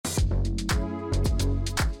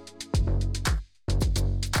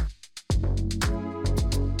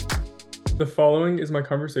The following is my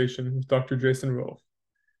conversation with Dr. Jason Rolfe.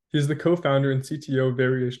 He is the co-founder and CTO of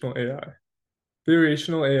Variational AI.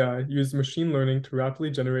 Variational AI uses machine learning to rapidly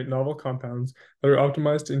generate novel compounds that are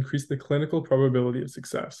optimized to increase the clinical probability of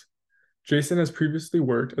success. Jason has previously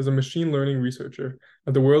worked as a machine learning researcher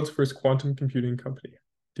at the world's first quantum computing company,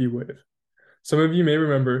 D-Wave. Some of you may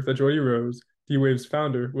remember that Jordy Rose, D-Wave's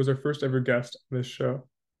founder, was our first ever guest on this show.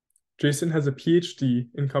 Jason has a PhD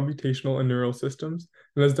in computational and neural systems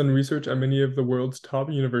and has done research at many of the world's top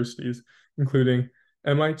universities, including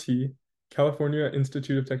MIT, California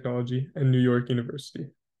Institute of Technology, and New York University.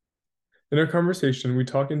 In our conversation, we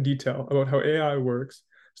talk in detail about how AI works,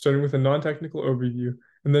 starting with a non-technical overview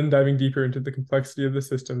and then diving deeper into the complexity of the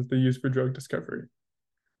systems they use for drug discovery.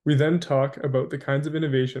 We then talk about the kinds of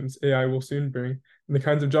innovations AI will soon bring and the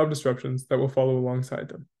kinds of job disruptions that will follow alongside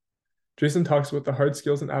them. Jason talks about the hard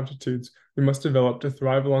skills and aptitudes we must develop to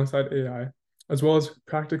thrive alongside AI, as well as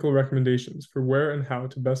practical recommendations for where and how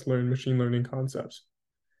to best learn machine learning concepts.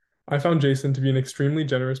 I found Jason to be an extremely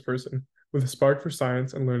generous person with a spark for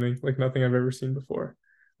science and learning like nothing I've ever seen before.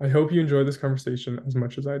 I hope you enjoy this conversation as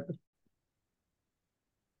much as I did.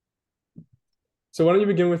 So why don't you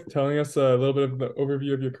begin with telling us a little bit of the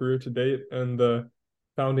overview of your career to date and the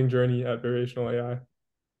founding journey at Variational AI?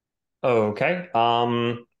 Okay.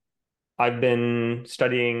 I've been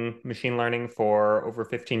studying machine learning for over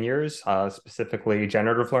 15 years, specifically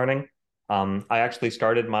generative learning. I actually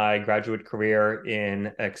started my graduate career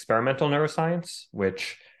in experimental neuroscience,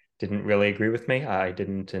 which didn't really agree with me. I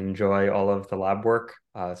didn't enjoy all of the lab work,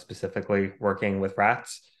 specifically working with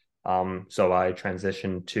rats. So I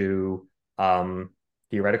transitioned to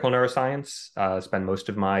theoretical neuroscience, spend most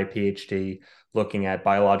of my PhD looking at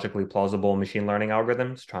biologically plausible machine learning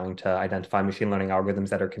algorithms, trying to identify machine learning algorithms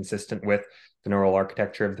that are consistent with the neural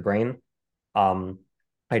architecture of the brain.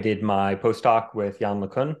 I did my postdoc with Jan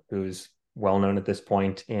LeCun, who's well known at this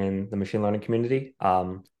point in the machine learning community,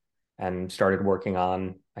 and started working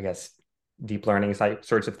on, I guess, deep learning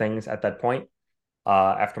sorts of things at that point.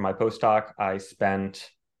 After my postdoc, I spent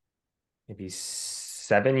maybe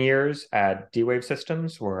 7 years at D-Wave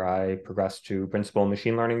Systems, where I progressed to principal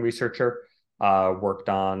machine learning researcher, worked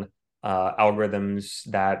on algorithms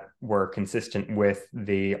that were consistent with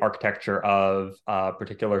the architecture of a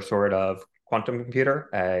particular sort of quantum computer,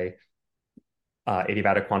 a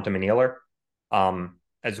adiabatic quantum annealer,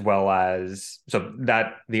 as well as so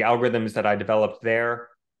that the algorithms that I developed there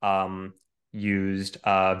used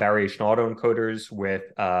variational autoencoders with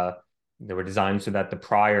they were designed so that the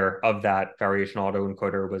prior of that variational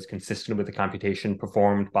autoencoder was consistent with the computation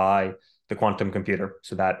performed by the quantum computer.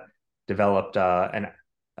 So that developed a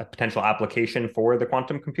potential application for the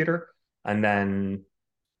quantum computer, and then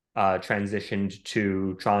transitioned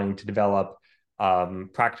to trying to develop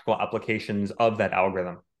practical applications of that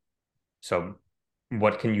algorithm. So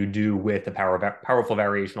what can you do with a powerful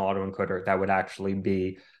variational autoencoder that would actually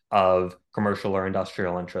be of commercial or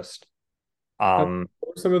industrial interest? What were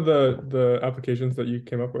some of the applications that you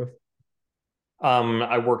came up with?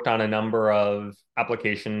 I worked on a number of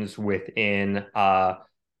applications within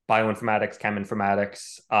bioinformatics,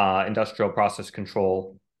 cheminformatics, industrial process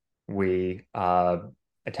control. We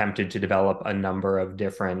attempted to develop a number of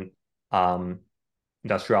different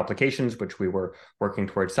industrial applications, which we were working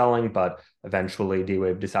towards selling, but eventually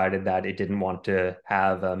D-Wave decided that it didn't want to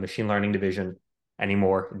have a machine learning division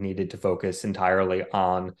anymore. It needed to focus entirely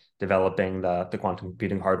on developing the quantum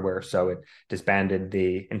computing hardware. So it disbanded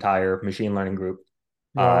the entire machine learning group,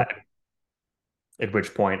 Wow. at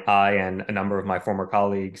which point I and a number of my former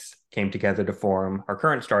colleagues came together to form our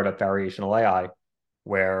current startup, Variational AI,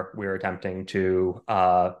 where we're attempting to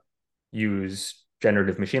use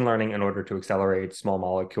generative machine learning in order to accelerate small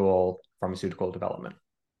molecule pharmaceutical development.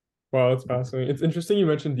 Wow, that's fascinating. It's interesting you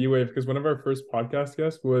mentioned D-Wave because one of our first podcast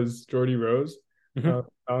guests was Jordy Rose, Mm-hmm.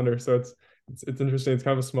 founder. So it's interesting. It's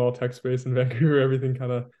kind of a small tech space in Vancouver. Everything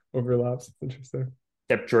kind of overlaps. It's interesting.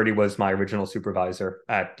 Yep, Jordy was my original supervisor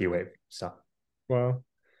at D-Wave. So Wow.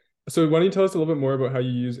 So why don't you tell us a little bit more about how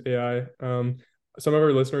you use AI? Some of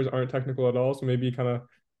our listeners aren't technical at all, so maybe kind of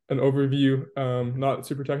an overview, not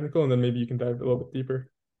super technical, and then maybe you can dive a little bit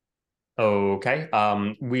deeper. okay.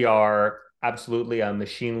 We are absolutely a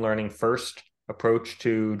machine learning first approach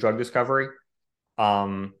to drug discovery.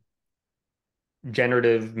 Um,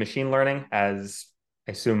 Generative machine learning, as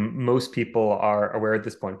I assume most people are aware at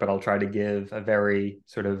this point, but I'll try to give a very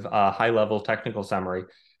sort of high level technical summary.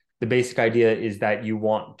 The basic idea is that you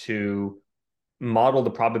want to model the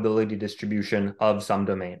probability distribution of some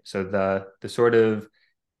domain. So the sort of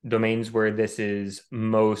domains where this is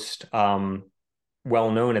most well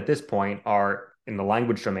known at this point are in the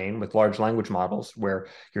language domain with large language models, where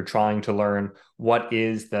you're trying to learn what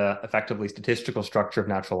is the effectively statistical structure of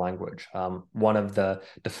natural language. One of the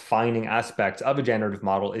defining aspects of a generative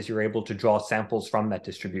model is you're able to draw samples from that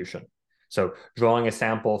distribution. So drawing a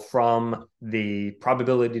sample from the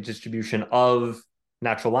probability distribution of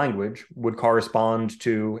natural language would correspond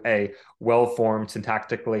to a well-formed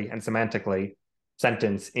syntactically and semantically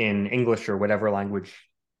sentence in English or whatever language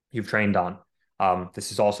you've trained on.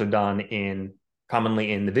 This is also done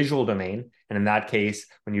commonly in the visual domain. And in that case,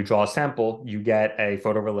 when you draw a sample, you get a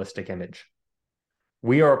photorealistic image.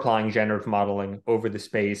 We are applying generative modeling over the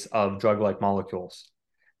space of drug-like molecules.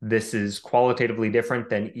 This is qualitatively different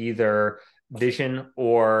than either vision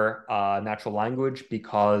or natural language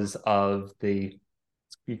because of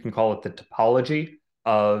you can call it the topology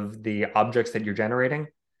of the objects that you're generating.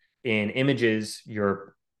 In images,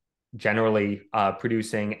 you're generally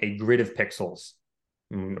producing a grid of pixels.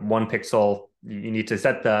 One pixel, you need to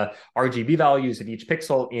set the RGB values of each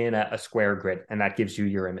pixel in a square grid, and that gives you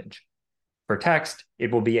your image. For text,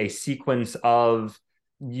 it will be a sequence of,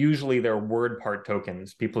 usually they're word part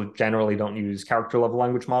tokens. People generally don't use character level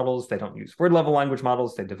language models. They don't use word level language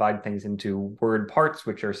models. They divide things into word parts,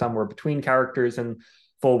 which are somewhere between characters and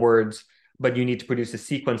full words. But you need to produce a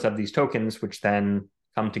sequence of these tokens, which then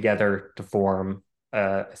come together to form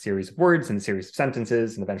a series of words and a series of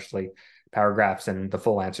sentences and eventually paragraphs and the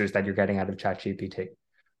full answers that you're getting out of ChatGPT.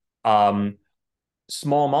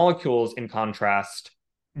 Small molecules, in contrast,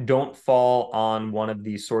 don't fall on one of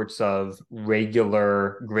these sorts of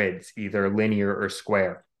regular grids, either linear or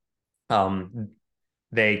square.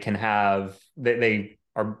 They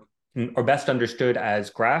are best understood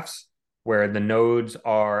as graphs, where the nodes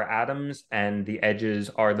are atoms and the edges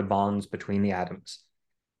are the bonds between the atoms.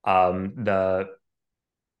 The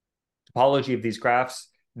topology of these graphs,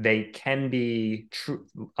 they can be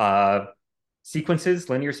sequences,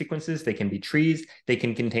 linear sequences, they can be trees, they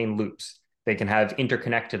can contain loops. They can have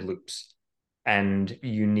interconnected loops. And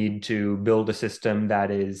you need to build a system that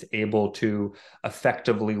is able to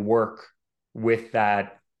effectively work with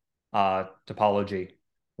that topology.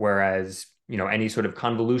 Whereas, any sort of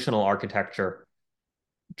convolutional architecture,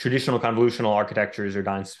 traditional convolutional architectures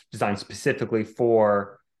are designed specifically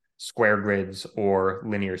for square grids or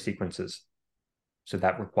linear sequences. So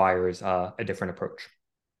that requires a different approach.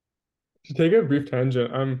 To take a brief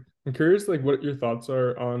tangent, I'm curious like what your thoughts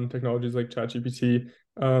are on technologies like ChatGPT.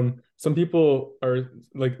 Some people are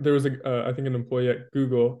like there was I think an employee at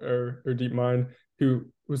Google or DeepMind who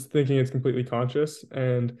was thinking it's completely conscious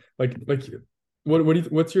and like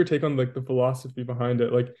what's your take on like the philosophy behind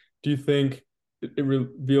it? Like, do you think it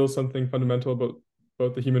reveals something fundamental about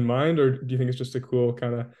the human mind, or do you think it's just a cool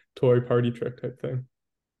kind of toy party trick type thing?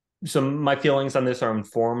 So my feelings on this are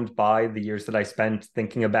informed by the years that I spent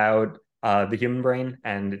thinking about the human brain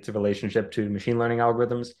and its relationship to machine learning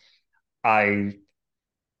algorithms. I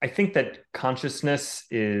I think that consciousness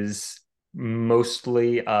is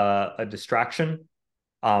mostly a distraction.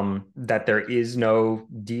 That there is no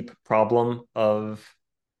deep problem of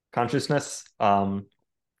consciousness.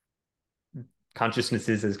 Consciousness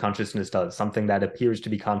is as consciousness does. Something that appears to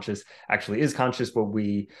be conscious actually is conscious. What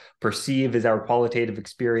we perceive as our qualitative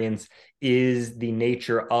experience is the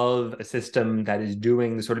nature of a system that is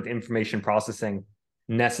doing the sort of information processing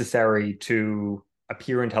necessary to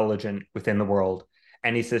appear intelligent within the world.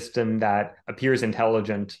 Any system that appears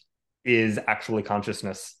intelligent is actually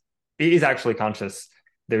consciousness. It is actually conscious.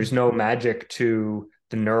 There's no magic to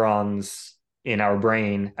the neurons in our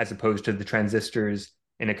brain as opposed to the transistors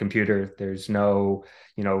in a computer. There's no,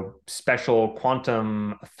 special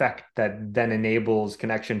quantum effect that then enables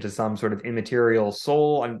connection to some sort of immaterial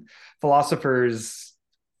soul. And philosophers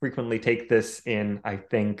frequently take this in, I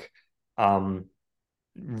think,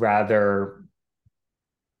 rather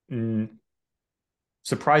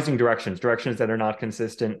surprising directions that are not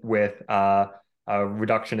consistent with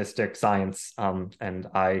reductionistic science. And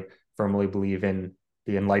I firmly believe in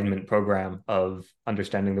the Enlightenment program of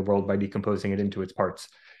understanding the world by decomposing it into its parts.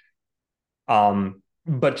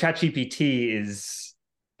 But ChatGPT is,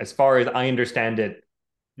 as far as I understand it,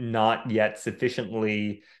 not yet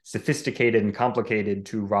sufficiently sophisticated and complicated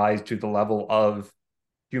to rise to the level of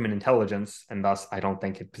human intelligence, and thus I don't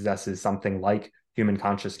think it possesses something like human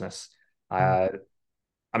consciousness. I'm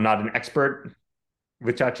not an expert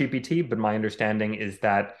with ChatGPT, but my understanding is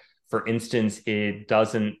that, for instance, it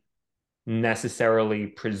doesn't necessarily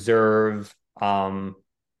preserve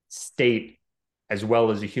state as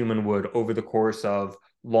well as a human would over the course of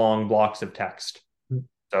long blocks of text.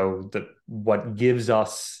 So what gives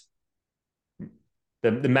us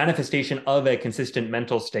the manifestation of a consistent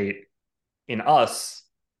mental state in us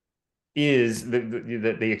is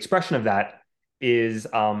the expression of that is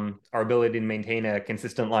our ability to maintain a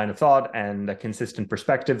consistent line of thought and a consistent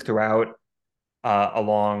perspective throughout a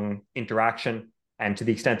long interaction. And to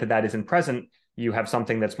the extent that that isn't present, you have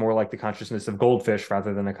something that's more like the consciousness of goldfish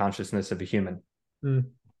rather than the consciousness of a human. Mm.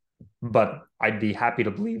 But I'd be happy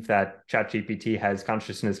to believe that ChatGPT has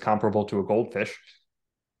consciousness comparable to a goldfish.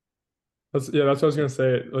 That's what I was gonna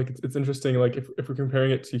say. Like it's interesting. Like if we're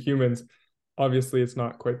comparing it to humans, obviously it's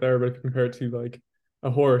not quite there, but if you compare it to like a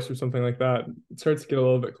horse or something like that, it starts to get a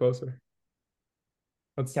little bit closer.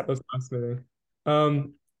 Yep. That's fascinating.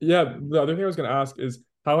 Yeah, the other thing I was gonna ask is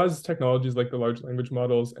how has technologies like the large language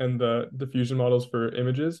models and the diffusion models for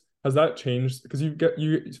images, has that changed? Because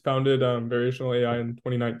you founded Variational AI in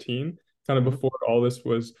 2019, kind of before all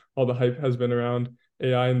the hype has been around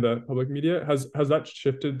AI in the public media. Has that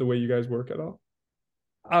shifted the way you guys work at all?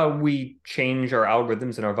 We change our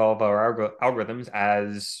algorithms and evolve our algorithms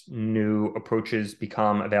as new approaches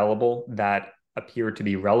become available that appear to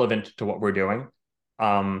be relevant to what we're doing.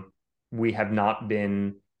 Um, we have not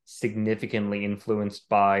been significantly influenced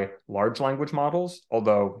by large language models,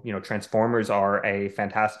 although, transformers are a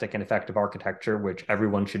fantastic and effective architecture, which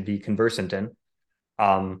everyone should be conversant in.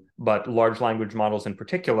 But large language models in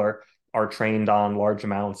particular are trained on large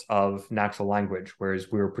amounts of natural language,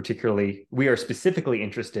 whereas we are specifically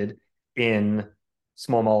interested in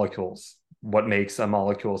small molecules. What makes a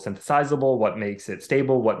molecule synthesizable? What makes it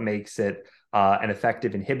stable? What makes it an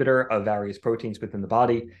effective inhibitor of various proteins within the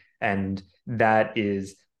body? And that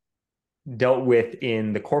is dealt with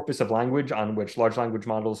in the corpus of language on which large language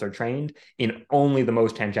models are trained in only the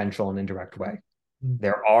most tangential and indirect way. Mm.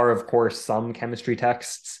 There are, of course, some chemistry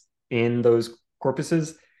texts in those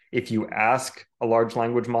corpuses. If you ask a large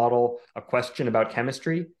language model a question about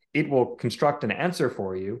chemistry, it will construct an answer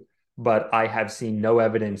for you, but I have seen no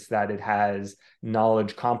evidence that it has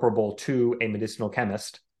knowledge comparable to a medicinal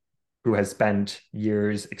chemist who has spent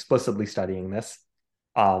years explicitly studying this.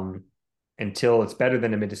 Um, until it's better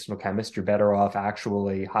than a medicinal chemist, you're better off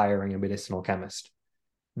actually hiring a medicinal chemist.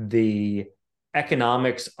 The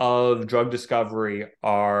economics of drug discovery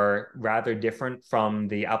are rather different from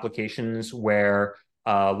the applications where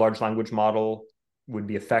a large language model would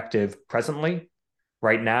be effective presently.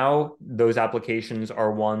 Right now, those applications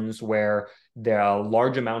are ones where a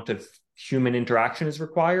large amount of human interaction is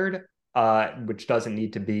required, which doesn't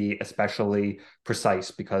need to be especially precise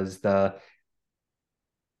because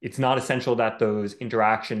it's not essential that those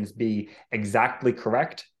interactions be exactly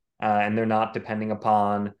correct, and they're not depending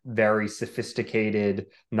upon very sophisticated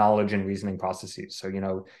knowledge and reasoning processes. So,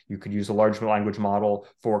 you could use a large language model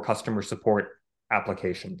for customer support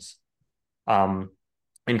applications. Um,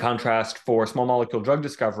 in contrast, for small molecule drug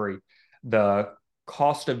discovery, the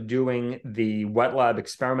cost of doing the wet lab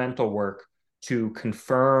experimental work to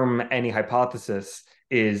confirm any hypothesis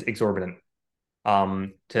is exorbitant.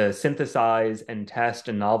 To synthesize and test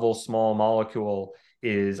a novel small molecule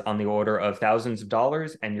is on the order of thousands of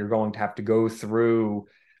dollars, and you're going to have to go through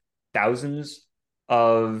thousands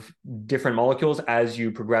of different molecules as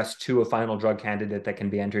you progress to a final drug candidate that can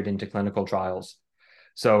be entered into clinical trials.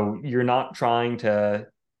 So you're not trying to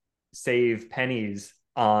save pennies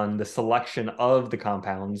on the selection of the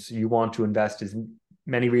compounds. You want to invest as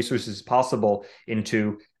many resources as possible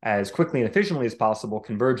into as quickly and efficiently as possible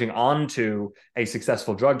converging onto a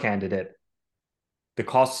successful drug candidate. The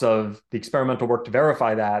costs of the experimental work to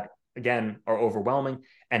verify that, again, are overwhelming.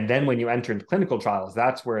 And then when you enter into clinical trials,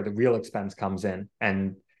 that's where the real expense comes in.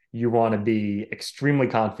 And you want to be extremely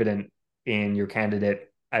confident in your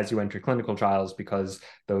candidate as you enter clinical trials because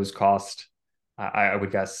those cost, I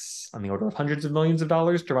would guess, on the order of hundreds of millions of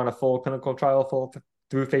dollars to run a full clinical trial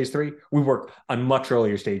through phase 3. We work on much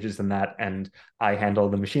earlier stages than that, and I handle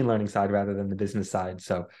the machine learning side rather than the business side.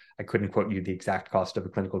 So I couldn't quote you the exact cost of a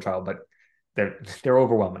clinical trial, but they're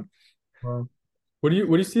overwhelming. Wow. What do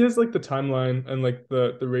you see as like the timeline and like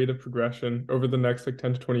the rate of progression over the next like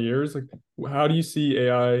 10 to 20 years? Like how do you see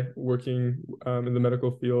AI working in the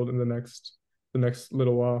medical field in the next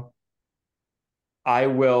little while? I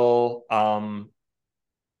will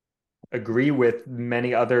agree with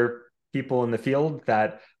many other people in the field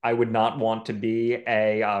that I would not want to be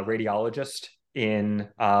a radiologist in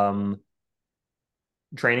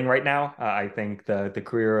training right now. I think the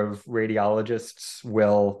career of radiologists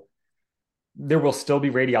there will still be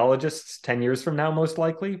radiologists 10 years from now, most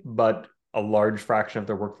likely, but a large fraction of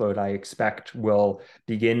their workload I expect will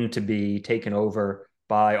begin to be taken over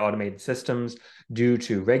by automated systems due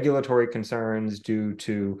to regulatory concerns, due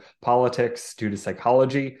to politics, due to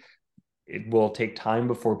psychology. It will take time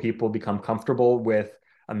before people become comfortable with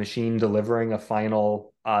a machine delivering a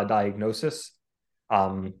final diagnosis.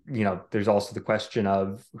 There's also the question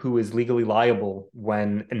of who is legally liable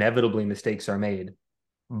when inevitably mistakes are made.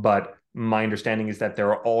 But my understanding is that there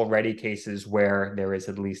are already cases where there is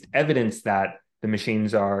at least evidence that the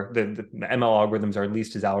ML algorithms are at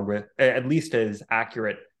least as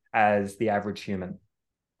accurate as the average human.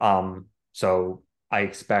 So I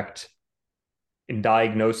expect in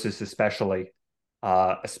diagnosis, especially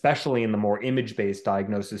in the more image-based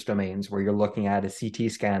diagnosis domains where you're looking at a CT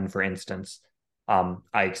scan, for instance,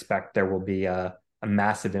 I expect there will be a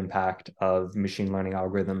massive impact of machine learning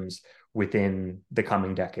algorithms within the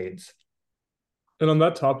coming decades. And on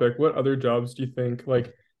that topic, what other jobs do you think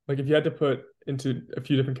like if you had to put into a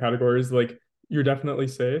few different categories, like you're definitely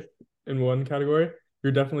safe in one category,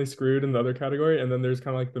 you're definitely screwed in the other category, and then there's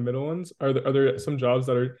kind of like the middle ones. Are there some jobs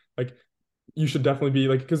that are like you should definitely be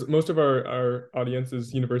like because most of our audience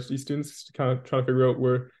is university students kind of trying to figure out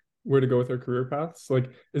where to go with their career paths.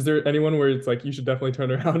 Like, is there anyone where it's like you should definitely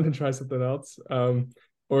turn around and try something else?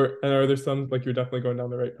 Or and are there some like you're definitely going down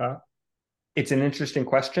the right path? It's an interesting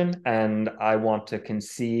question, and I want to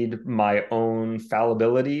concede my own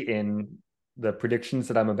fallibility in the predictions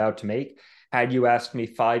that I'm about to make. Had you asked me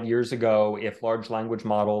 5 years ago if large language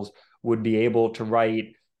models would be able to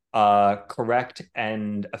write correct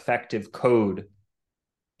and effective code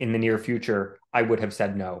in the near future, I would have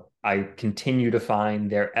said no. I continue to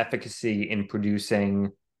find their efficacy in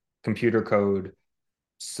producing computer code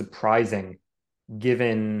surprising,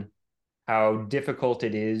 given how difficult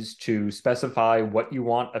it is to specify what you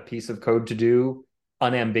want a piece of code to do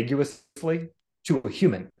unambiguously to a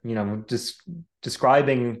human. Just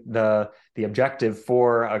describing the objective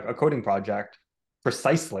for a coding project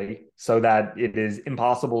precisely so that it is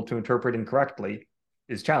impossible to interpret incorrectly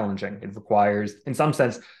is challenging. It requires, in some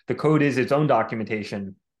sense, the code is its own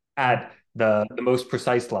documentation at the most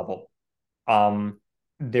precise level. Um,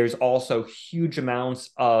 there's also huge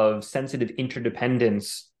amounts of sensitive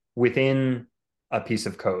interdependence within a piece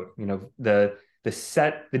of code. The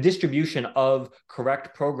distribution of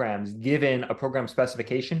correct programs given a program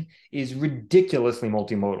specification is ridiculously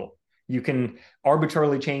multimodal. You can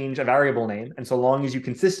arbitrarily change a variable name, and so long as you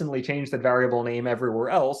consistently change that variable name everywhere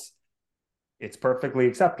else, it's perfectly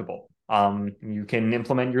acceptable. You can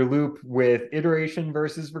implement your loop with iteration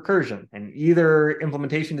versus recursion, and either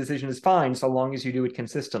implementation decision is fine so long as you do it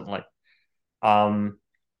consistently.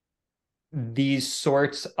 These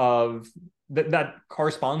sorts of that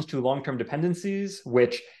corresponds to long-term dependencies,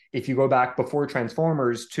 which if you go back before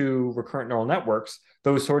transformers to recurrent neural networks,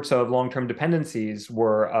 those sorts of long-term dependencies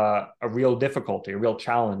were a real difficulty, a real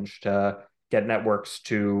challenge to get networks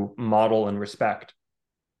to model and respect.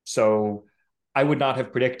 So I would not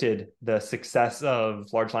have predicted the success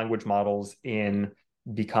of large language models in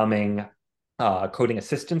becoming coding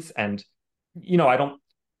assistants. And I don't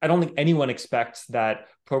think anyone expects that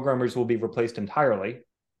programmers will be replaced entirely.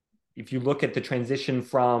 If you look at the transition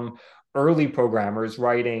from early programmers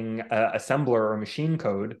writing assembler or machine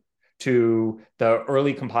code to the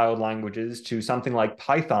early compiled languages to something like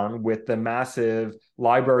Python with the massive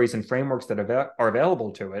libraries and frameworks that are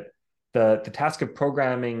available to it, the task of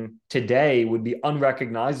programming today would be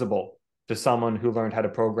unrecognizable to someone who learned how to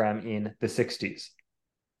program in the 60s.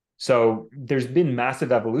 So there's been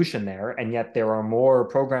massive evolution there, and yet there are more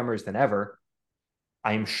programmers than ever.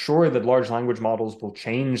 I'm sure that large language models will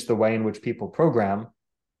change the way in which people program.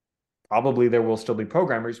 Probably there will still be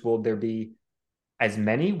programmers. Will there be as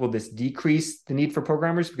many? Will this decrease the need for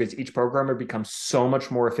programmers because each programmer becomes so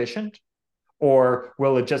much more efficient? Or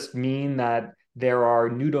will it just mean that there are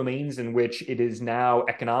new domains in which it is now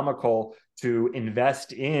economical to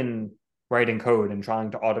invest in writing code and trying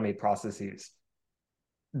to automate processes?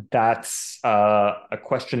 That's a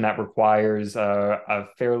question that requires a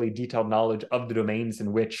fairly detailed knowledge of the domains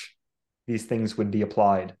in which these things would be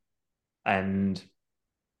applied. And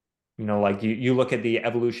like you look at the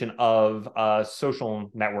evolution of social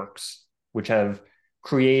networks, which have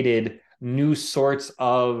created new sorts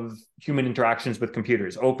of human interactions with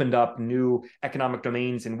computers, opened up new economic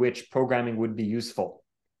domains in which programming would be useful.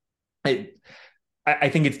 I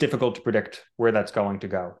think it's difficult to predict where that's going to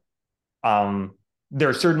go. There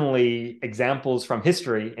are certainly examples from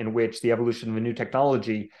history in which the evolution of a new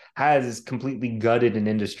technology has completely gutted an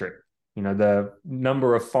industry. The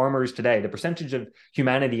number of farmers today, the percentage of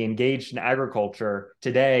humanity engaged in agriculture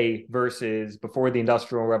today versus before the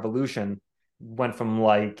Industrial Revolution went from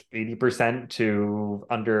like 80% to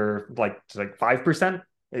under like 5%.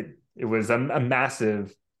 It was a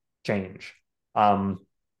massive change. The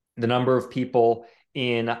number of people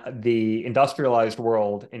in the industrialized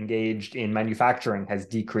world engaged in manufacturing has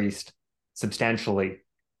decreased substantially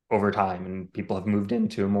over time, and people have moved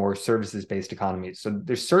into more services-based economies. So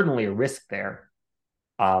there's certainly a risk there.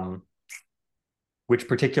 Um, which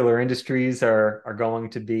particular industries are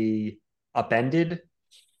going to be upended?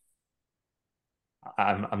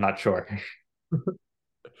 I'm not sure.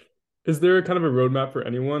 Is there kind of a roadmap for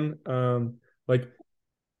anyone? Like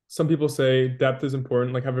some people say depth is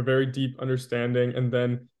important, like have a very deep understanding, and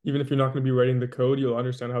then even if you're not going to be writing the code, you'll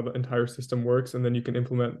understand how the entire system works, and then you can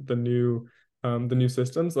implement the new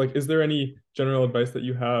systems. Like, is there any general advice that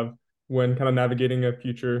you have when kind of navigating a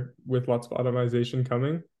future with lots of automation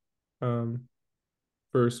coming um,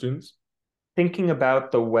 for students? Thinking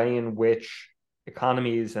about the way in which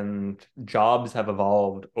economies and jobs have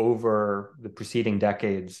evolved over the preceding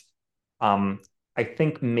decades, um, I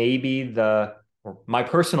think maybe my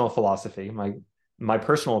personal philosophy, my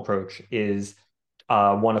personal approach is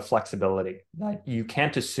one of flexibility. That you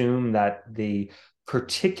can't assume that the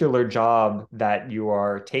particular job that you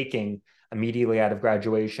are taking immediately out of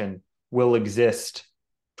graduation will exist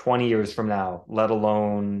 20 years from now, let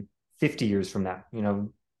alone 50 years from now.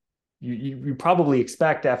 You probably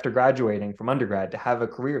expect after graduating from undergrad to have a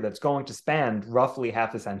career that's going to span roughly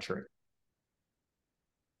half a century.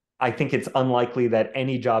 I think it's unlikely that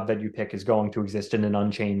any job that you pick is going to exist in an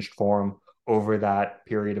unchanged form over that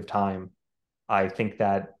period of time. I think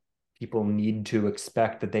that people need to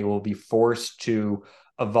expect that they will be forced to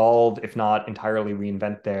evolve, if not entirely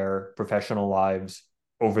reinvent their professional lives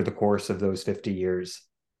over the course of those 50 years,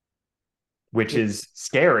 which is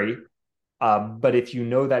scary. But if you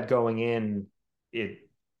know that going in, it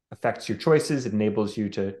affects your choices, it enables you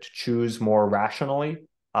to choose more rationally,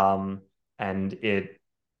 and it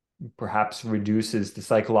perhaps reduces the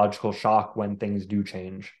psychological shock when things do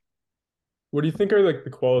change. What do you think are like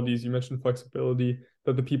the qualities you mentioned flexibility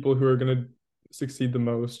that the people who are going to succeed the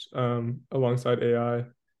most alongside AI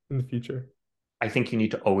in the future? I think you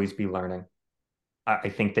need to always be learning. I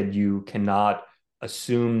think that you cannot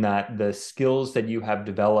assume that the skills that you have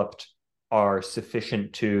developed are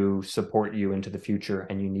sufficient to support you into the future,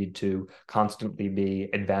 and you need to constantly be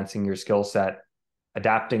advancing your skill set,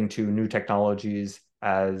 adapting to new technologies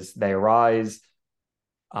as they arise,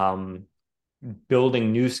 um,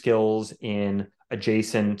 building new skills in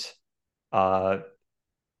adjacent uh,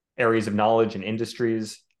 areas of knowledge and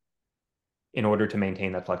industries in order to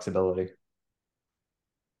maintain that flexibility.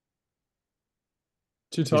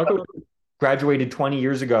 To talk a little, Graduated 20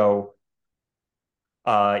 years ago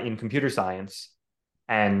in computer science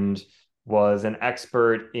and was an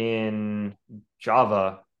expert in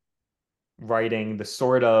Java, writing the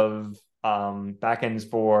sort of backends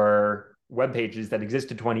for web pages that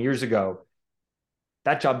existed 20 years ago.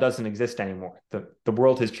 That job doesn't exist anymore. The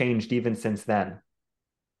world has changed even since then.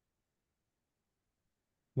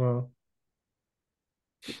 well,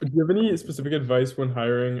 do you have any specific advice when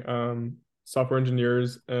hiring software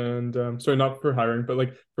engineers and sorry, not for hiring, but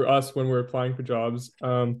like for us when we're applying for jobs,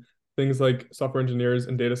 things like software engineers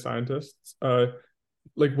and data scientists?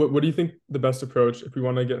 Like what do you think the best approach if we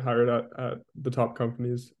want to get hired at the top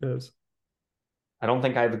companies is? I don't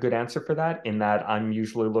think I have a good answer for that, in that I'm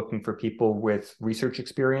usually looking for people with research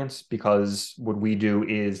experience, because what we do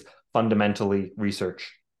is fundamentally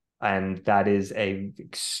research. And that is a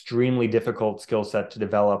extremely difficult skill set to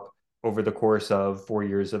develop over the course of 4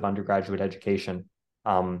 years of undergraduate education.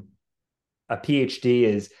 Um, a PhD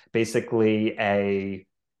is basically a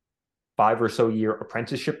 5 or so year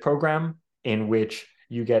apprenticeship program in which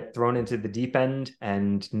you get thrown into the deep end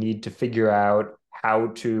and need to figure out how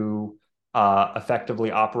to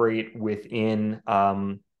effectively operate within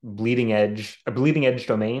a bleeding edge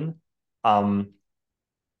domain um,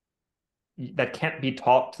 that can't be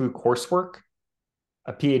taught through coursework.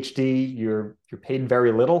 A PhD, you're paid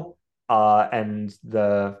very little, and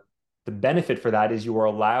the benefit for that is you are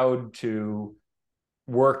allowed to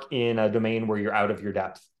work in a domain where you're out of your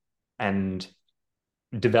depth and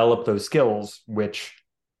develop those skills, which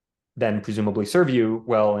then presumably serve you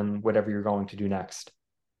well in whatever you're going to do next.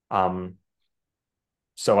 Um,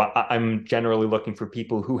 so I'm generally looking for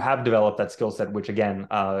people who have developed that skill set, which again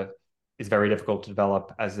is very difficult to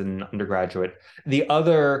develop as an undergraduate. The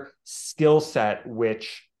other skill set,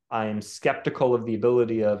 which I'm skeptical of the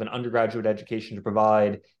ability of an undergraduate education to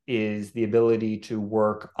provide, is the ability to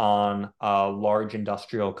work on large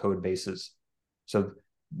industrial code bases. So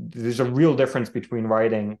there's a real difference between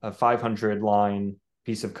writing a 500 line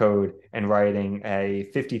piece of code and writing a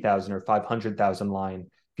 50,000 or 500,000 line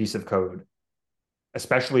piece of code.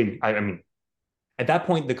 Especially, I mean, at that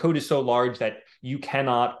point, the code is so large that you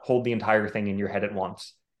cannot hold the entire thing in your head at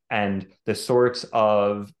once. And the sorts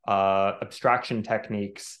of abstraction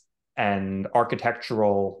techniques and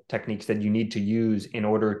architectural techniques that you need to use in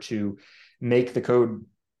order to make the code,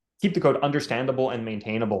 keep the code understandable and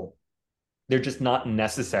maintainable. They're just not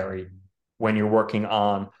necessary when you're working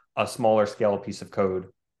on a smaller scale piece of code.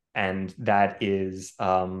 And that is,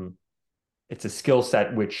 it's a skill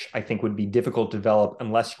set which I think would be difficult to develop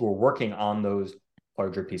unless you were working on those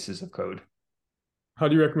larger pieces of code. How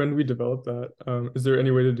do you recommend we develop that? Is there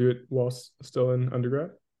any way to do it while still in undergrad?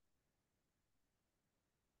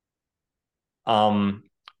 Um,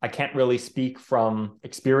 I can't really speak from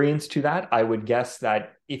experience to that. I would guess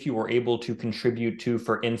that if you were able to contribute to,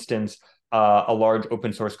 for instance, a large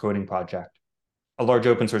open source coding project, a large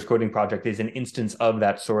open source coding project is an instance of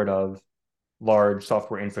that sort of large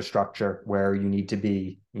software infrastructure where you need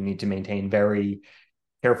to maintain very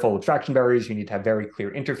careful abstraction barriers, you need to have very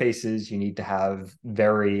clear interfaces, you need to have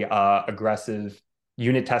very aggressive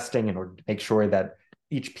unit testing in order to make sure that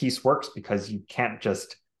each piece works, because you can't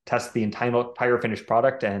just test the entire finished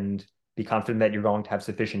product and be confident that you're going to have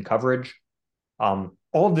sufficient coverage.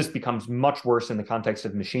 All of this becomes much worse in the context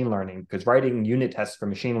of machine learning, because writing unit tests for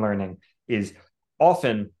machine learning is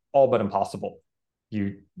often all but impossible.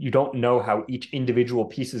 You don't know how each individual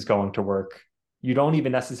piece is going to work. You don't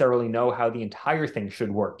even necessarily know how the entire thing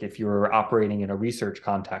should work if you're operating in a research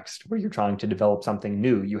context where you're trying to develop something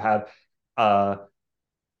new. You have a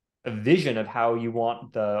vision of how you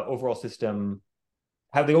want the overall system,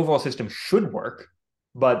 how the overall system should work.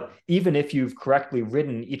 But even if you've correctly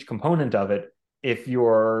written each component of it, if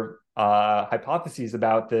your hypotheses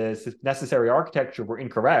about the necessary architecture were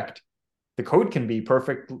incorrect, the code can be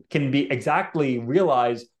perfect, can be exactly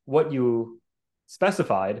realize what you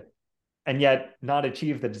specified, and yet not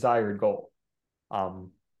achieve the desired goal. I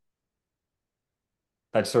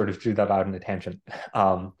sort of drew that out in a tangent.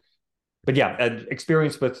 But yeah,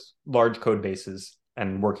 experience with large code bases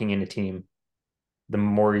and working in a team, the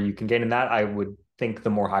more you can gain in that, I would think the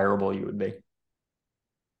more hireable you would be.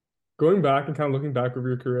 Going back and kind of looking back over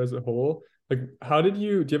your career as a whole, like how did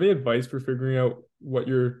you do you have any advice for figuring out what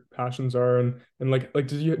your passions are and like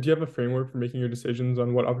do you have a framework for making your decisions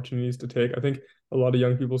on what opportunities to take? I think a lot of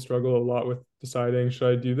young people struggle a lot with deciding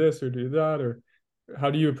should I do this or do that, or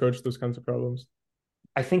how do you approach those kinds of problems?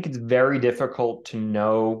 I think it's very difficult to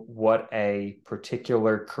know what a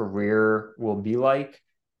particular career will be like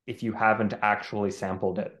if you haven't actually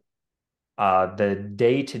sampled it. The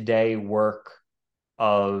day-to-day work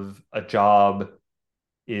of a job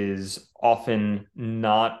is often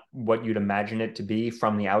not what you'd imagine it to be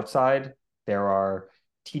from the outside. There are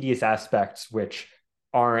tedious aspects which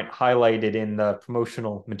aren't highlighted in the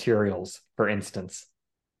promotional materials, for instance.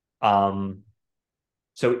 Um,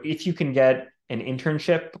 so if you can get an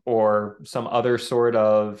internship or some other sort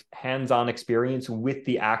of hands-on experience with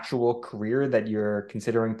the actual career that you're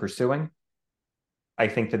considering pursuing, I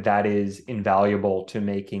think that that is invaluable to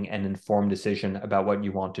making an informed decision about what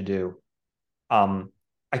you want to do. Um,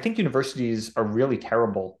 I think universities are really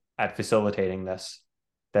terrible at facilitating this.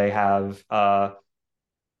 They have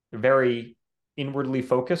very inwardly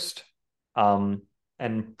focused, um,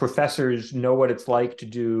 and professors know what it's like to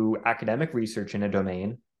do academic research in a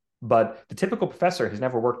domain, but the typical professor has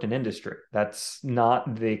never worked in industry. That's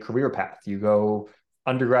not the career path. You go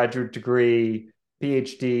undergraduate degree,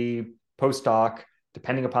 PhD, postdoc,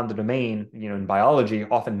 depending upon the domain, in biology,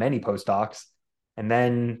 often many postdocs, and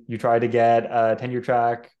then you try to get a tenure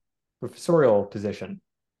track professorial position.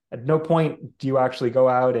 At no point do you actually go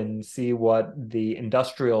out and see what the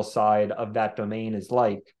industrial side of that domain is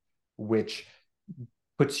like, which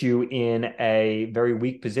puts you in a very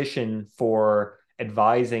weak position for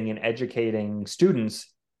advising and educating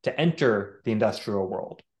students to enter the industrial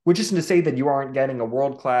world, which isn't to say that you aren't getting a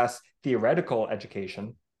world-class theoretical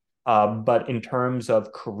education, but in terms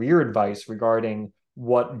of career advice regarding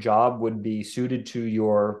what job would be suited to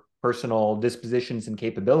your personal dispositions and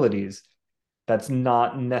capabilities, that's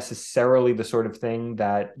not necessarily the sort of thing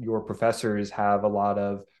that your professors have a lot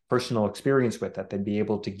of personal experience with, that they'd be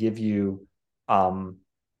able to give you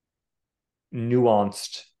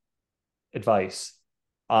nuanced advice.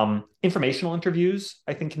 Informational interviews,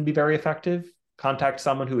 I think, can be very effective. Contact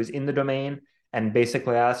someone who is in the domain and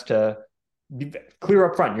basically ask to be clear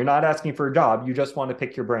up front. You're not asking for a job, you just want to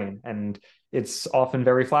pick your brain. And it's often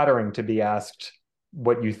very flattering to be asked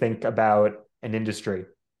what you think about an industry.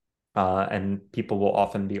 And people will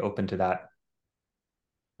often be open to that.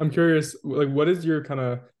 I'm curious, like, what is your kind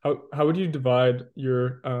of how would you divide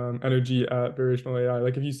your energy at variational AI?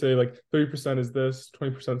 Like, if you say like 30% is this,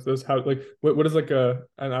 20% is this, how like what does like an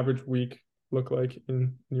average week look like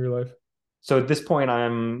in your life? So at this point,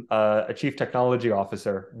 I'm a chief technology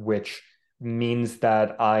officer, which means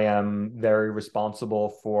that I am very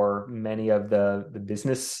responsible for many of the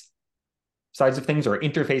business sides of things, or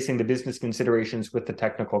interfacing the business considerations with the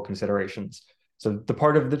technical considerations. So the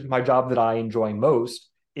part of my job that I enjoy most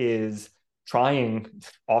is trying,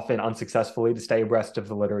 often unsuccessfully, to stay abreast of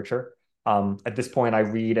the literature. At this point, I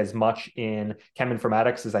read as much in chem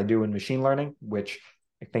informatics as I do in machine learning, which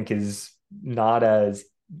I think is not as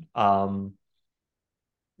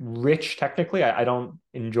rich technically. I don't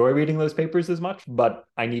enjoy reading those papers as much, but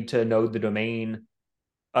I need to know the domain,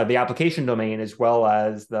 the application domain, as well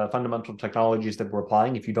as the fundamental technologies that we're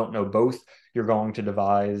applying. If you don't know both, you're going to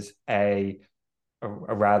devise a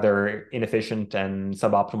rather inefficient and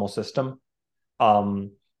suboptimal system.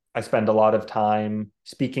 Um, I spend a lot of time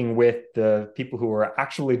speaking with the people who are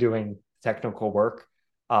actually doing technical work,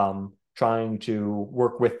 trying to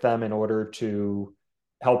work with them in order to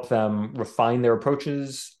help them refine their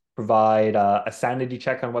approaches, provide a sanity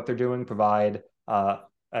check on what they're doing, provide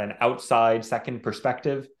an outside second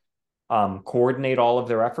perspective, coordinate all of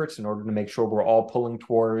their efforts in order to make sure we're all pulling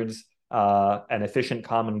towards an efficient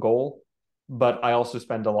common goal. But I also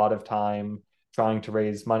spend a lot of time trying to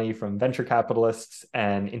raise money from venture capitalists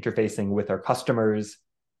and interfacing with our customers,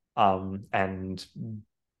 and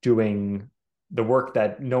doing the work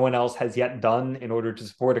that no one else has yet done in order to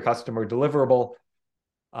support a customer deliverable.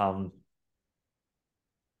 Um,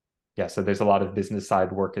 yeah, so there's a lot of business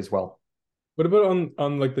side work as well. What about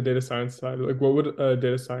on like the data science side? Like what would a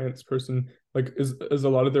data science person like is a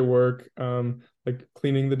lot of their work like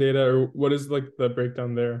cleaning the data, or what is like the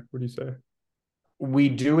breakdown there? What do you say? We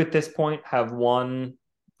do at this point have one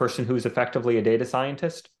person who's effectively a data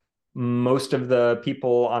scientist. Most of the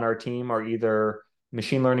people on our team are either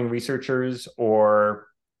machine learning researchers or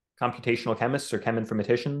computational chemists or chem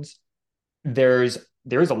informaticians. There's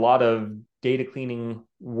a lot of data cleaning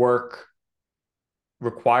work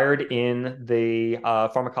required in the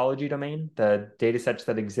pharmacology domain. The data sets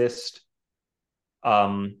that exist,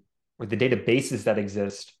 or the databases that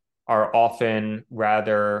exist, are often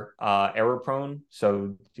rather error prone.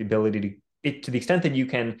 So the ability to the extent that you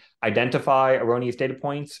can identify erroneous data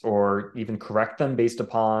points or even correct them based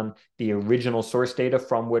upon the original source data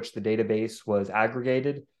from which the database was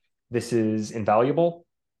aggregated, this is invaluable.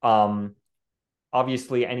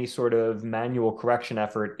 Obviously, any sort of manual correction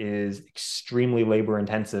effort is extremely labor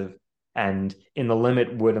intensive, and in the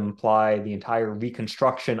limit would imply the entire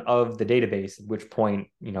reconstruction of the database, at which point,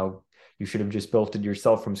 you should have just built it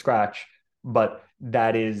yourself from scratch. But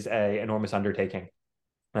that is an enormous undertaking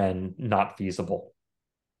and not feasible.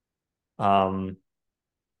 Um,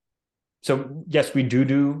 so yes, we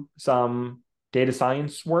do some data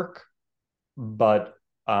science work, but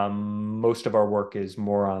most of our work is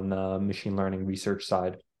more on the machine learning research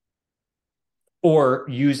side, or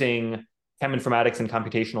using chem informatics and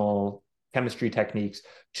computational chemistry techniques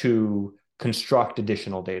to construct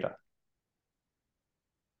additional data.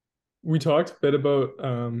 We talked a bit about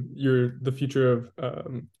the future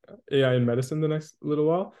of AI in medicine the next little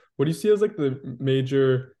while. What do you see as like the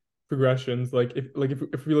major progressions?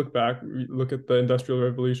 If we look back, we look at the Industrial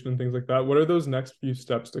Revolution and things like that. What are those next few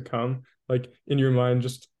steps to come? Like in your mind,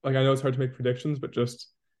 just like I know it's hard to make predictions, but just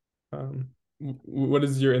um, what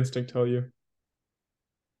does your instinct tell you?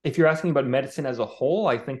 If you're asking about medicine as a whole,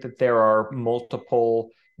 I think that there are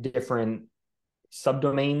multiple different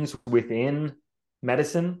subdomains within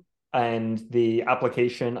medicine, and the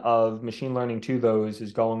application of machine learning to those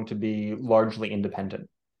is going to be largely independent.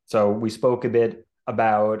 So we spoke a bit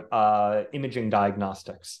about imaging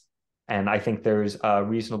diagnostics, and I think there's a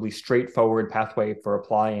reasonably straightforward pathway for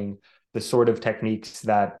applying the sort of techniques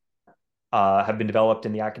that have been developed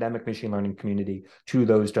in the academic machine learning community to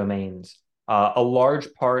those domains. A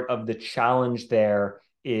large part of the challenge there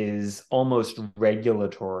is almost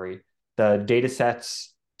regulatory. The data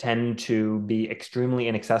sets tend to be extremely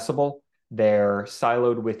inaccessible. They're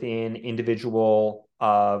siloed within individual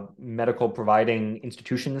medical providing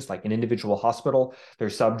institutions, like an individual hospital. They're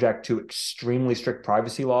subject to extremely strict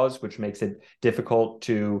privacy laws, which makes it difficult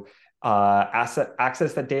to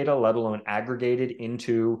access that data, let alone aggregate it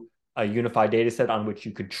into a unified data set on which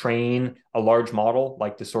you could train a large model,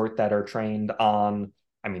 like the sort that are trained on,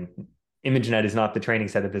 I mean, ImageNet is not the training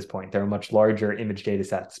set at this point. There are much larger image data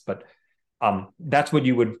sets, but that's what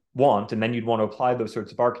you would want. And then you'd want to apply those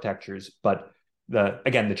sorts of architectures. But the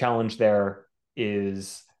challenge there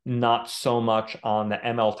is not so much on the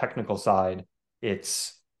ML technical side.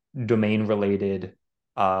 It's domain related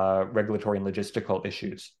regulatory and logistical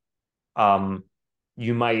issues.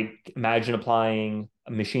 You might imagine applying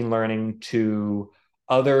machine learning to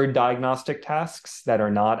other diagnostic tasks that are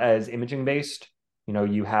not as imaging based.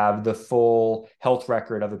 You have the full health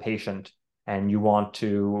record of a patient, and you want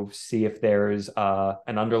to see if there's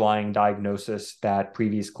an underlying diagnosis that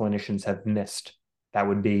previous clinicians have missed. That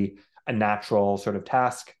would be a natural sort of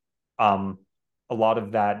task. Um, a lot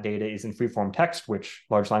of that data is in free-form text, which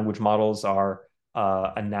large language models are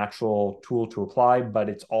a natural tool to apply, but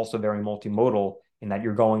it's also very multimodal in that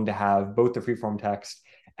you're going to have both the free-form text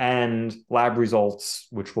and lab results,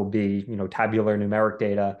 which will be, tabular numeric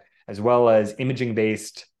data, as well as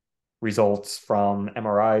imaging-based results from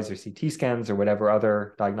MRIs or CT scans or whatever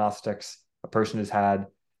other diagnostics a person has had.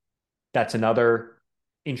 That's another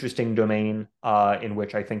interesting domain in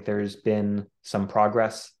which I think there's been some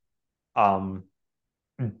progress. Um,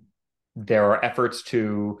 there are efforts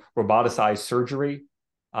to roboticize surgery.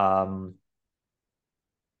 I'm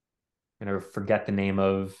going to forget the name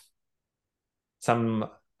of some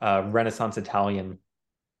Renaissance Italian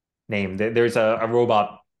name. There's a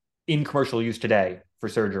robot in commercial use today for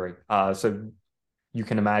surgery. So you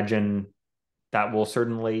can imagine that will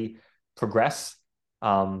certainly progress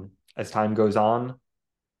as time goes on.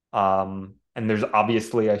 And there's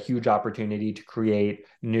obviously a huge opportunity to create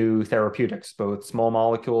new therapeutics, both small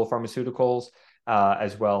molecule pharmaceuticals,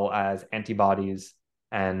 as well as antibodies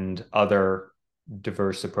and other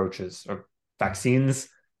diverse approaches, or vaccines,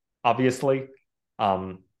 obviously.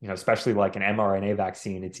 Especially like an mRNA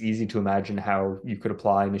vaccine, it's easy to imagine how you could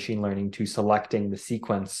apply machine learning to selecting the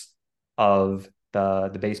sequence of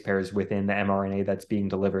the base pairs within the mRNA that's being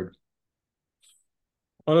delivered.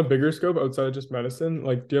 On a bigger scope outside of just medicine,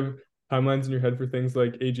 like do you have timelines in your head for things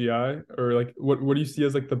like AGI, or like what do you see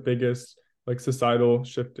as like the biggest like societal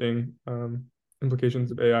shifting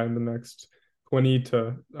implications of AI in the next 20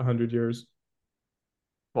 to 100 years?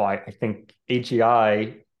 Well, I think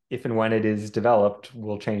AGI, if and when it is developed,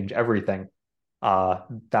 will change everything.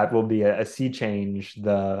 That will be a sea change,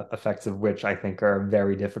 the effects of which I think are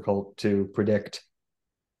very difficult to predict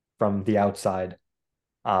from the outside.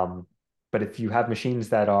 Um, but if you have machines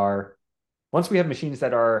that are, once we have machines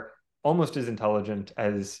that are almost as intelligent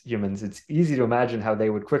as humans, it's easy to imagine how they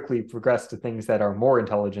would quickly progress to things that are more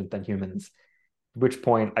intelligent than humans. At which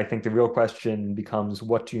point, I think the real question becomes,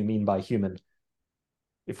 what do you mean by human?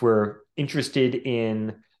 If we're interested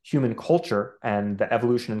in human culture and the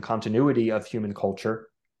evolution and continuity of human culture,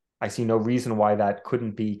 I see no reason why that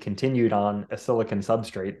couldn't be continued on a silicon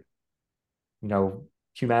substrate.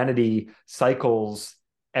 Humanity cycles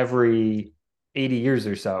every 80 years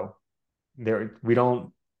or so. We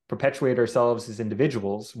don't perpetuate ourselves as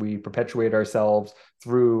individuals. We perpetuate ourselves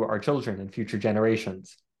through our children and future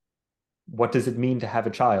generations. What does it mean to have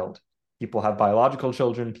a child? People have biological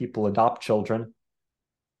children, people adopt children.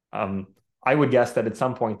 I would guess that at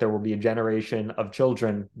some point there will be a generation of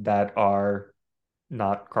children that are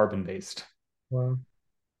not carbon based. Wow.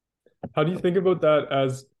 How do you think about that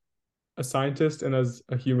as a scientist and as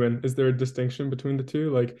a human? Is there a distinction between the two?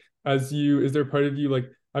 Like, is there a part of you like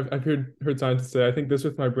I've heard scientists say, I think this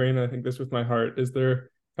with my brain, and I think this with my heart. Is there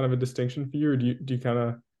kind of a distinction for you, or do you kind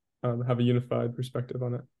of have a unified perspective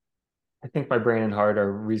on it? I think my brain and heart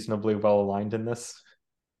are reasonably well aligned in this.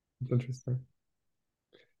 It's interesting.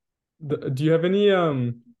 Do you have any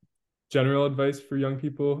general advice for young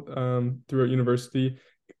people throughout university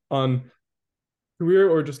on career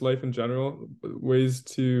or just life in general, ways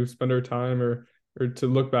to spend our time or to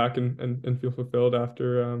look back and feel fulfilled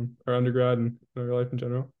after our undergrad and our life in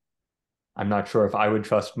general? I'm not sure if I would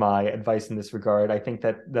trust my advice in this regard. I think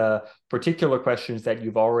that the particular questions that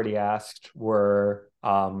you've already asked were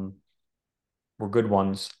good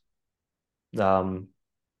ones. Um,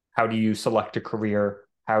 how do you select a career?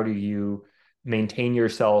 How do you maintain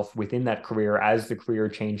yourself within that career as the career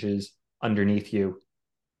changes underneath you?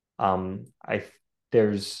 I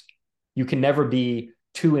there's You can never be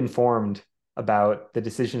too informed about the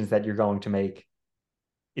decisions that you're going to make.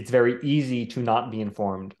 It's very easy to not be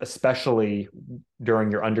informed, especially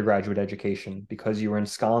during your undergraduate education, because you are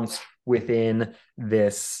ensconced within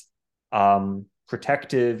this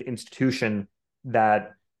protective institution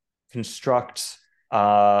that constructs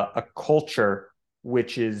a culture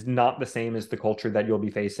which is not the same as the culture that you'll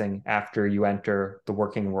be facing after you enter the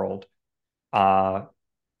working world. Uh,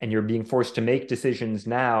 and you're being forced to make decisions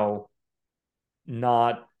now,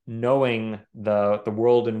 not knowing the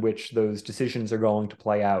world in which those decisions are going to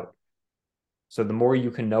play out. So the more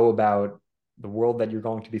you can know about the world that you're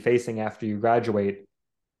going to be facing after you graduate,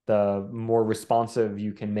 the more responsive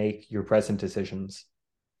you can make your present decisions.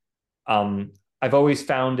 I've always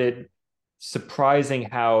found it surprising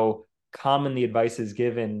how common the advice is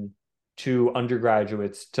given to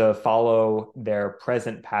undergraduates to follow their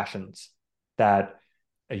present passions, that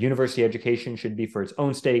a university education should be for its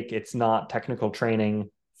own sake. It's not technical training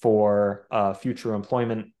for future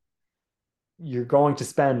employment. you're going to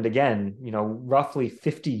spend, again, roughly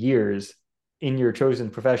 50 years in your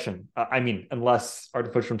chosen profession. I mean, unless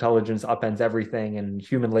artificial intelligence upends everything and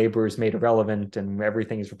human labor is made irrelevant and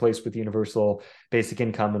everything is replaced with universal basic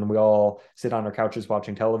income and we all sit on our couches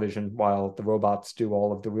watching television while the robots do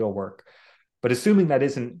all of the real work. But assuming that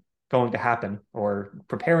isn't going to happen, or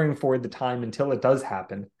preparing for the time until it does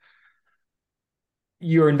happen,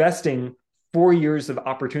 you're investing 4 years of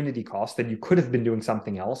opportunity cost that you could have been doing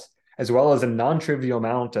something else, as well as a non-trivial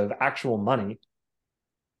amount of actual money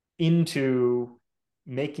into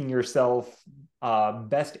making yourself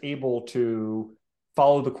best able to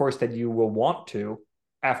follow the course that you will want to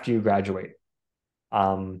after you graduate.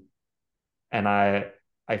 Um, and I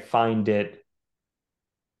find it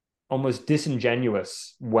almost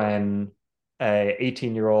disingenuous when a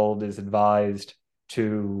 18-year-old is advised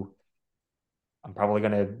to, I'm probably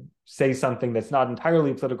going to say something that's not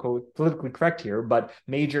entirely politically correct here, but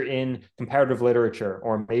major in comparative literature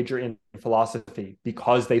or major in philosophy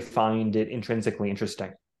because they find it intrinsically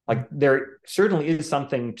interesting. Like, there certainly is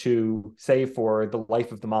something to say for the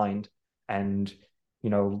life of the mind and, you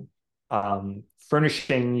know,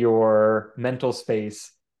 furnishing your mental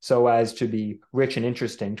space so as to be rich and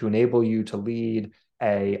interesting to enable you to lead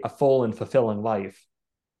a full and fulfilling life.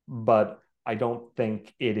 But I don't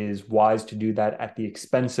think it is wise to do that at the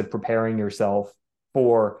expense of preparing yourself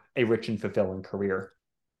for a rich and fulfilling career.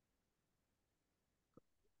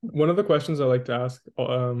 One of the questions I like to ask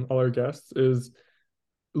all our guests is,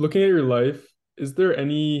 looking at your life, is there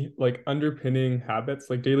any like underpinning habits,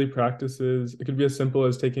 like daily practices? It could be as simple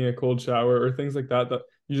as taking a cold shower or things like that that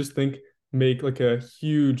you just think make like a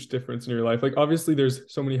huge difference in your life. Like obviously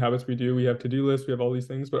there's so many habits we do. We have to-do lists, we have all these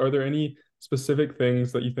things, but are there any specific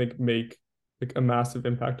things that you think make like a massive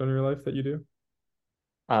impact on your life that you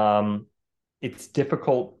do? Um, it's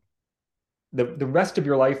difficult. The rest of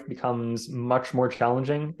your life becomes much more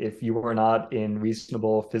challenging if you are not in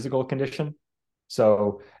reasonable physical condition.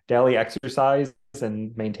 So daily exercise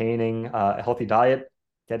and maintaining a healthy diet,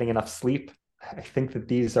 getting enough sleep. I think that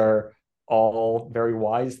these are all very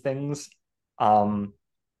wise things. Um,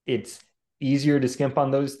 it's easier to skimp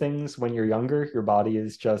on those things when you're younger. Your body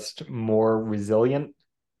is just more resilient.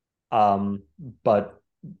 Um, but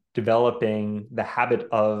developing the habit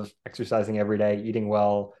of exercising every day, eating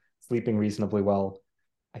well, sleeping reasonably well,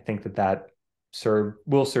 I think that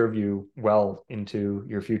will serve you well into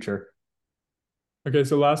your future. Okay,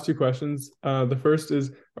 so last two questions. The first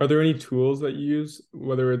is, are there any tools that you use,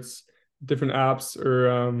 whether it's different apps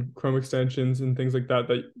or Chrome extensions and things like that,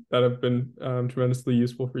 that have been tremendously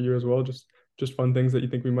useful for you as well? Just fun things that you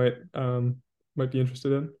think we might be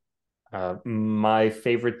interested in. My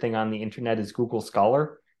favorite thing on the internet is Google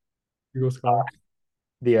Scholar. Google Scholar.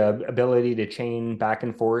 The ability to chain back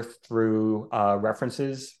and forth through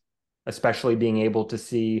references, especially being able to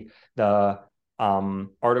see the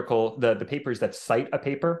the papers that cite a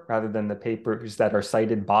paper rather than the papers that are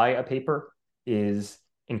cited by a paper, is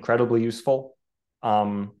incredibly useful.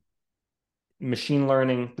 Um, the machine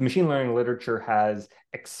learning literature has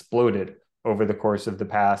exploded over the course of the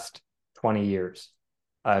past 20 years.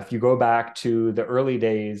 If you go back to the early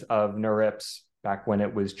days of NeurIPS, back when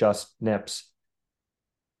it was just NIPS,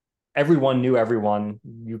 everyone knew everyone.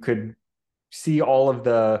 You could see all of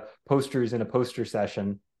the posters in a poster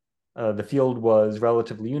session. The field was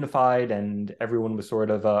relatively unified and everyone was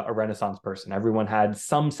sort of a Renaissance person. Everyone had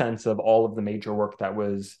some sense of all of the major work that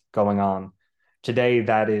was going on. Today,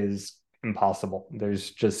 that is impossible.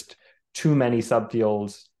 There's just too many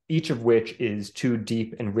subfields, each of which is too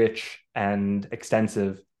deep and rich and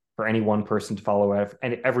extensive for any one person to follow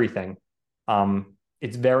everything.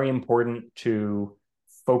 It's very important to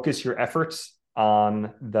focus your efforts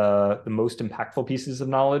on the most impactful pieces of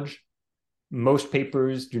knowledge. Most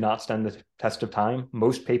papers do not stand the test of time.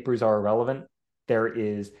 Most papers are irrelevant. There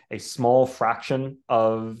is a small fraction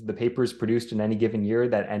of the papers produced in any given year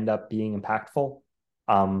that end up being impactful.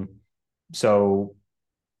 So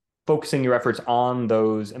focusing your efforts on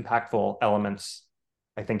those impactful elements,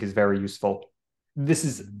 I think, is very useful. This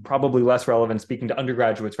is probably less relevant speaking to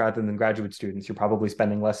undergraduates rather than graduate students. You're probably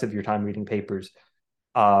spending less of your time reading papers.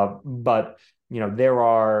 But there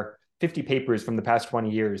are 50 papers from the past 20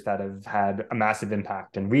 years that have had a massive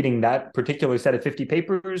impact. And reading that particular set of 50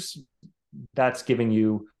 papers, that's giving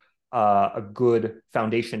you a good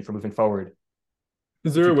foundation for moving forward.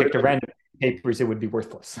 Is If there you a way picked a random papers, it would be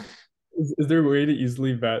worthless. is there a way to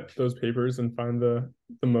easily vet those papers and find the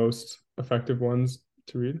most effective ones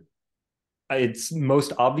to read? It's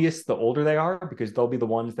most obvious the older they are because they'll be the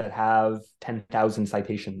ones that have 10,000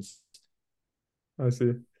 citations. I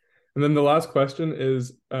see. And then the last question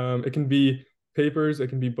is, it can be papers, it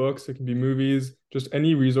can be books, it can be movies, just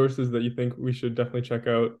any resources that you think we should definitely check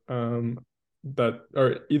out that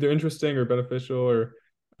are either interesting or beneficial, or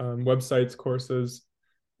websites, courses,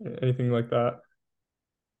 anything like that.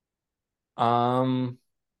 Um,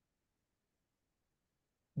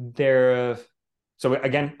 there, so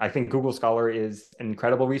again, I think Google Scholar is an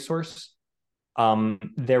incredible resource.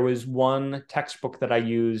 There was one textbook that I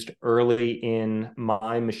used early in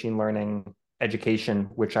my machine learning education,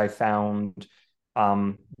 which I found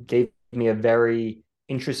gave me a very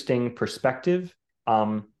interesting perspective.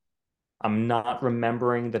 Um, I'm not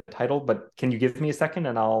remembering the title, but can you give me a second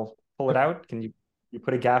and I'll pull it out? Can you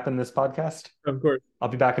put a gap in this podcast? Of course. I'll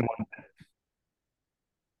be back in one.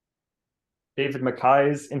 David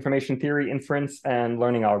Mackay's Information Theory, Inference, and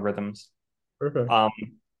Learning Algorithms. Perfect. Um,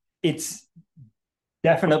 it's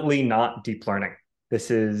definitely not deep learning.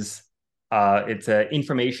 This is it's an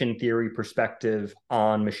information theory perspective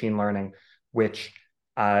on machine learning, which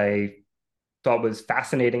I thought was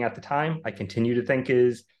fascinating at the time. I continue to think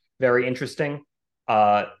is very interesting.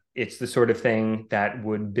 It's the sort of thing that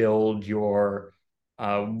would build your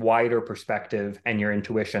wider perspective and your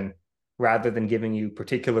intuition rather than giving you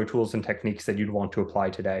particular tools and techniques that you'd want to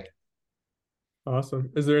apply today.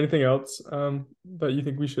 Awesome. Is there anything else that you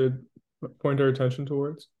think we should point our attention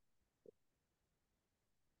towards?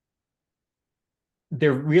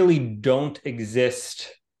 There really don't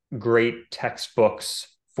exist great textbooks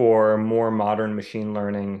for more modern machine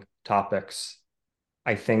learning topics.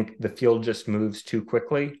 I think the field just moves too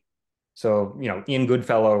quickly. So, Ian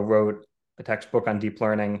Goodfellow wrote a textbook on deep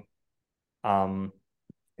learning.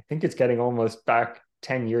 I think it's getting almost back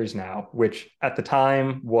 10 years now, which at the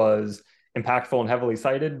time was impactful and heavily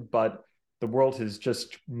cited, but the world has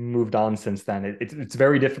just moved on since then. It's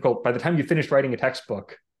very difficult. By the time you finish writing a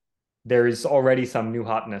textbook, there is already some new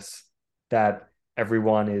hotness that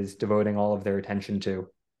everyone is devoting all of their attention to.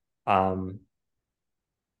 Um,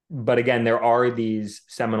 but again, there are these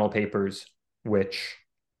seminal papers which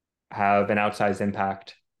have an outsized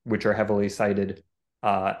impact, which are heavily cited,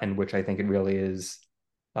 and which I think it really is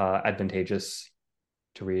advantageous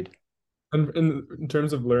to read. And in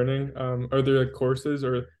terms of learning, are there like courses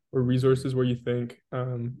or resources where you think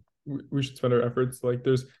we should spend our efforts? Like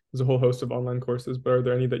there's a whole host of online courses, but are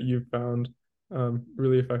there any that you've found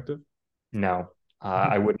really effective? No,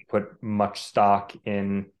 I wouldn't put much stock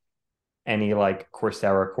in any like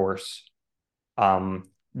Coursera course.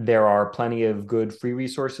 There are plenty of good free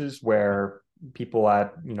resources where people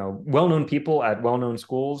at, well-known people at well-known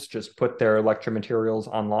schools just put their lecture materials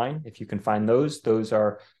online. If you can find those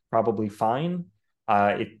are probably fine.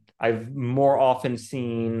 I've more often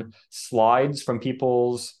seen slides from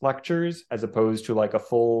people's lectures as opposed to like a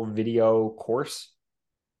full video course,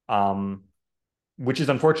 um, which is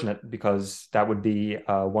unfortunate because that would be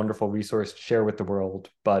a wonderful resource to share with the world.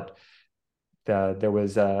 But there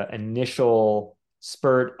was an initial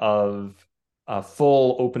spurt of a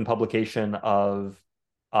full open publication of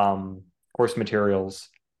course materials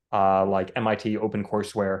like MIT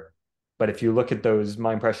OpenCourseWare. But if you look at those,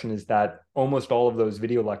 my impression is that almost all of those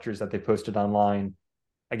video lectures that they posted online,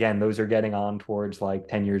 again, those are getting on towards like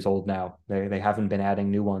 10 years old now. They haven't been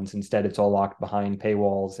adding new ones. Instead, it's all locked behind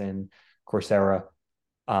paywalls in Coursera.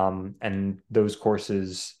 And those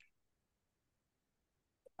courses,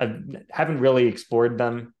 I haven't really explored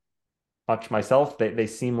them much myself. They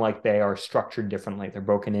seem like they are structured differently. They're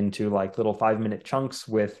broken into like little 5-minute chunks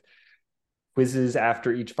with quizzes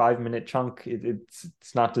after each 5-minute chunk.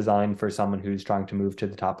 It's not designed for someone who's trying to move to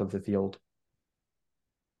the top of the field.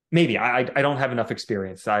 Maybe I don't have enough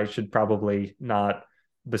experience. I should probably not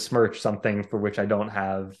besmirch something for which I don't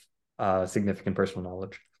have significant personal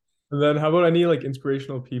knowledge. And then how about any like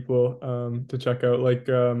inspirational people to check out, like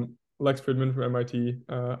Lex Fridman from MIT.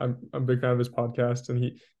 I'm a big fan of his podcast, and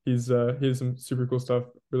he has some super cool stuff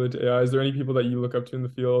related to AI. Is there any people that you look up to in the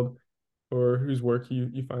field or whose work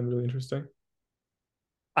you find really interesting?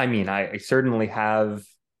 I mean, I certainly have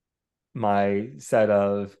my set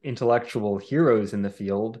of intellectual heroes in the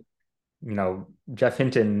field. Jeff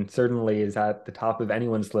Hinton certainly is at the top of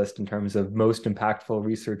anyone's list in terms of most impactful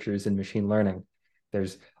researchers in machine learning.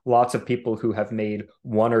 There's lots of people who have made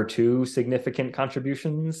one or two significant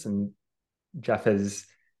contributions, and Jeff has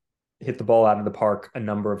hit the ball out of the park a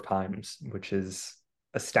number of times, which is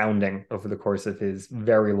astounding over the course of his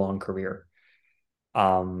very long career.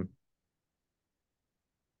 Um,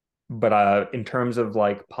 but in terms of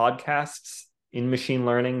like podcasts in machine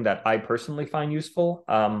learning that I personally find useful,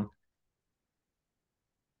 I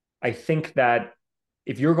think that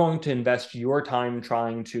if you're going to invest your time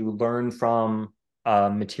trying to learn from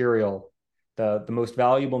material, the most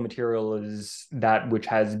valuable material is that which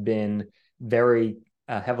has been very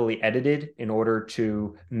heavily edited in order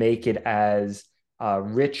to make it as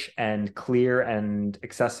rich and clear and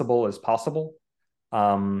accessible as possible.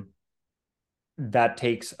 Um, that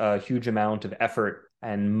takes a huge amount of effort,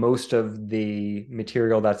 and most of the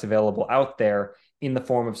material that's available out there in the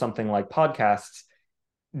form of something like podcasts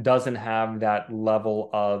doesn't have that level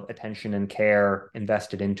of attention and care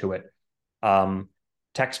invested into it. Um,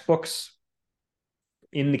 Textbooks,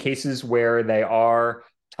 in the cases where they are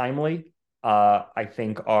timely, I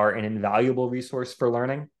think are an invaluable resource for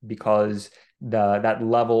learning, because that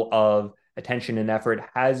level of attention and effort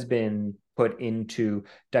has been put into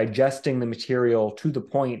digesting the material to the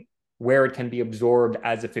point where it can be absorbed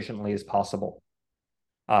as efficiently as possible.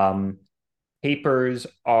 Um, Papers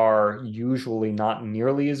are usually not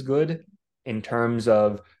nearly as good in terms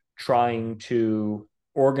of trying to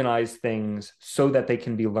organize things so that they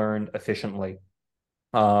can be learned efficiently.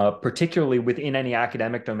 Particularly within any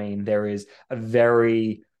academic domain, there is a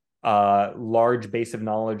very large base of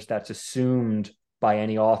knowledge that's assumed by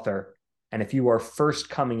any author. And if you are first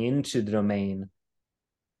coming into the domain,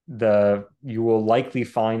 you will likely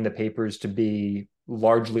find the papers to be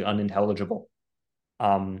largely unintelligible.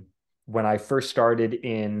 Um, when I first started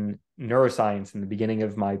in neuroscience in the beginning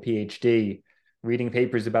of my PhD, reading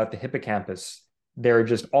papers about the hippocampus, there are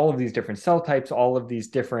just all of these different cell types, all of these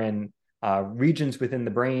different regions within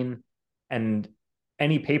the brain, and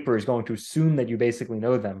any paper is going to assume that you basically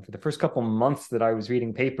know them. For the first couple months that I was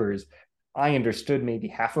reading papers, I understood maybe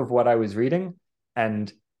half of what I was reading,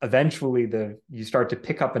 and eventually you start to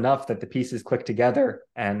pick up enough that the pieces click together,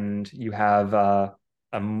 and you have a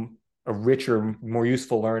richer, more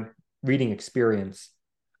useful reading experience.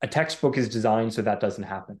 A textbook is designed so that doesn't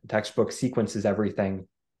happen. A textbook sequences everything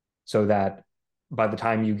so that by the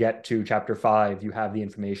time you get to chapter 5, you have the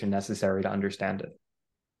information necessary to understand it.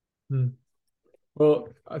 Hmm. Well,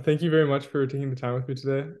 thank you very much for taking the time with me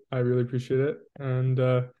today. I really appreciate it, and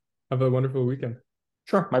have a wonderful weekend.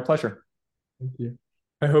 Sure, my pleasure. Thank you.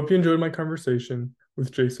 I hope you enjoyed my conversation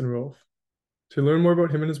with Jason Rolfe. To learn more about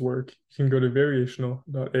him and his work, you can go to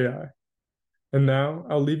variational.ai. And now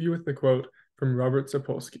I'll leave you with the quote from Robert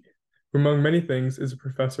Sapolsky, who among many things is a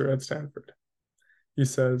professor at Stanford. He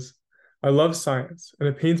says, "I love science, and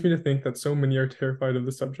it pains me to think that so many are terrified of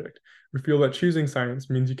the subject, or feel that choosing science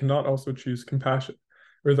means you cannot also choose compassion,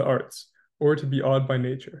 or the arts, or to be awed by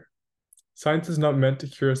nature. Science is not meant to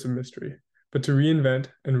cure us of mystery, but to reinvent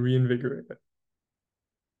and reinvigorate it."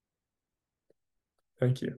 Thank you.